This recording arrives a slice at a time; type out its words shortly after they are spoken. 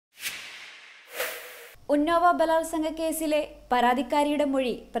ഉന്നാവ ബലാത്സംഗ കേസിലെ പരാതിക്കാരിയുടെ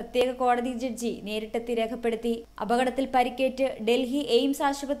മൊഴി പ്രത്യേക കോടതി ജഡ്ജി നേരിട്ടെത്തി രേഖപ്പെടുത്തി. അപകടത്തിൽ പരിക്കേറ്റ് ഡൽഹി എയിംസ്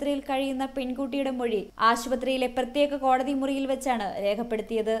ആശുപത്രിയിൽ കഴിയുന്ന പെൺകുട്ടിയുടെ മൊഴി ആശുപത്രിയിലെ പ്രത്യേക കോടതി മുറിയിൽ വെച്ചാണ്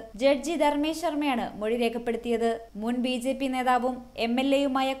രേഖപ്പെടുത്തിയത്. ജഡ്ജി ധർമ്മേശ് ശർമ്മയാണ് മൊഴി രേഖപ്പെടുത്തിയത്. മുൻ BJP നേതാവും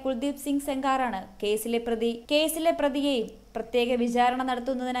MLAയുമായ കുൽദീപ് സിംഗ് സെങ്കാറാണ് കേസിലെ പ്രതി. കേസിലെ പ്രതിയെയും പ്രത്യേക വിചാരണ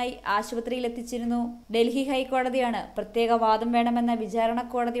നടത്തുന്നതിനായി ആശുപത്രിയിൽ എത്തിച്ചിരുന്നു. ഡൽഹി ഹൈക്കോടതിയാണ് പ്രത്യേക വാദം വേണമെന്ന വിചാരണ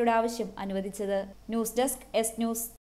കോടതിയുടെ ആവശ്യം അനുവദിച്ചത്. News desk, S News.